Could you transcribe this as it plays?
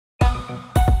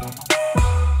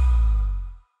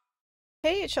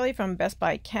Hey, it's Shelley from Best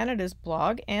Buy Canada's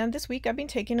blog, and this week I've been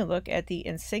taking a look at the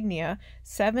Insignia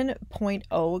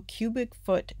 7.0 cubic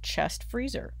foot chest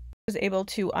freezer. I was able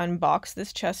to unbox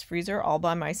this chest freezer all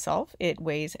by myself. It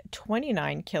weighs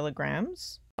 29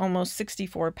 kilograms, almost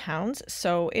 64 pounds,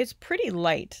 so it's pretty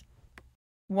light.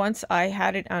 Once I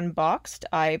had it unboxed,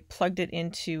 I plugged it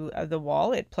into the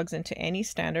wall. It plugs into any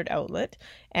standard outlet,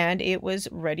 and it was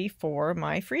ready for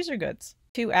my freezer goods.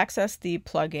 To access the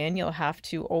plug-in, you'll have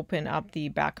to open up the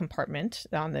back compartment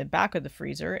on the back of the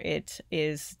freezer. It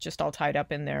is just all tied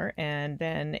up in there, and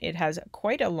then it has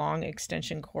quite a long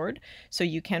extension cord, so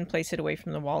you can place it away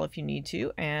from the wall if you need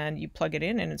to, and you plug it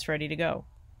in and it's ready to go.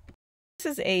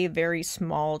 This is a very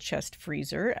small chest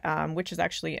freezer, which is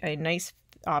actually a nice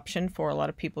option for a lot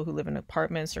of people who live in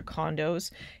apartments or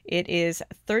condos. It is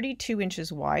 32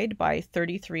 inches wide by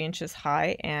 33 inches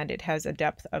high, and it has a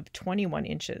depth of 21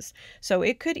 inches. So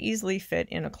it could easily fit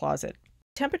in a closet.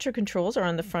 Temperature controls are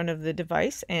on the front of the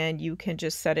device, and you can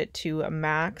just set it to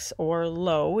max or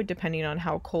low depending on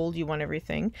how cold you want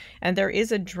everything. And there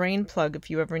is a drain plug if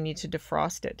you ever need to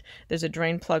defrost it. There's a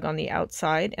drain plug on the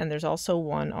outside, and there's also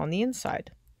one on the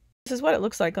inside. This is what it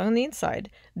looks like on the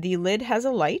inside. The lid has a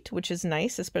light, which is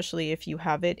nice, especially if you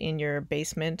have it in your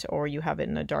basement or you have it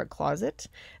in a dark closet.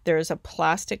 There's a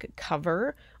plastic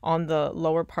cover on the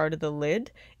lower part of the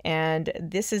lid, and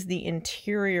this is the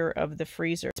interior of the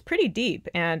freezer. It's pretty deep,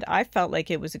 and I felt like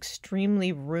it was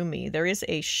extremely roomy. There is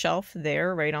a shelf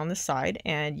there right on the side,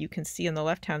 and you can see on the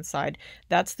left-hand side,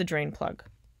 that's the drain plug.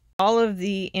 All of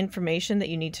the information that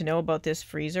you need to know about this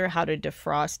freezer, how to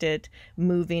defrost it,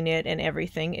 moving it, and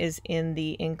everything is in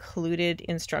the included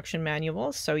instruction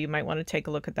manual, so you might want to take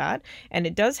a look at that. And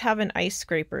it does have an ice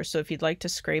scraper, so if you'd like to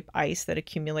scrape ice that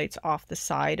accumulates off the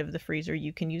side of the freezer,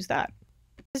 you can use that.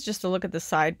 This is just a look at the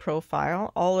side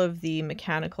profile. All of the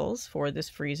mechanicals for this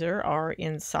freezer are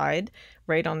inside,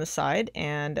 right on the side,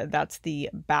 and that's the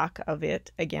back of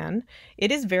it again. It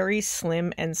is very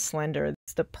slim and slender.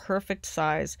 It's the perfect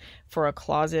size for a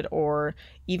closet, or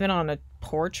even on a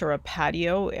porch or a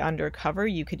patio under cover.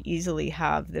 You could easily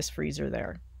have this freezer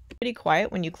there. It's pretty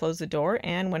quiet when you close the door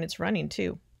and when it's running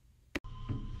too.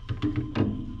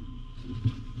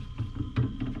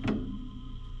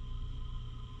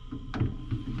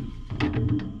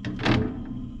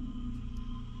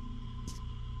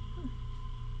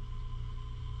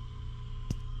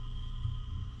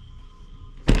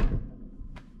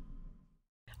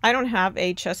 I don't have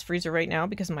a chest freezer right now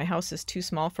because my house is too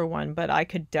small for one, but I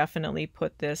could definitely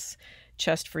put this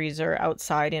chest freezer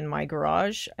outside in my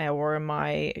garage or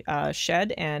my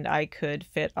shed, and I could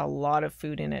fit a lot of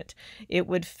food in it. It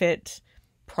would fit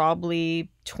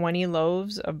probably 20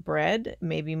 loaves of bread,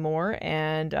 maybe more,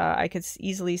 and I could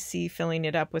easily see filling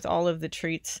it up with all of the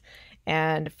treats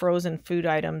and frozen food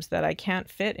items that I can't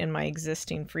fit in my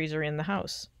existing freezer in the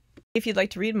house. If you'd like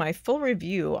to read my full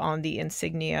review on the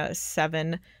Insignia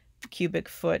 7 cubic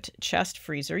foot chest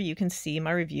freezer, you can see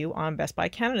my review on Best Buy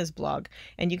Canada's blog,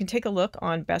 and you can take a look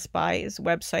on Best Buy's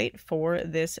website for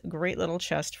this great little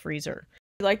chest freezer.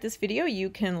 If you like this video, you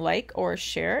can like or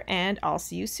share, and I'll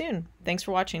see you soon. Thanks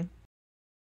for watching.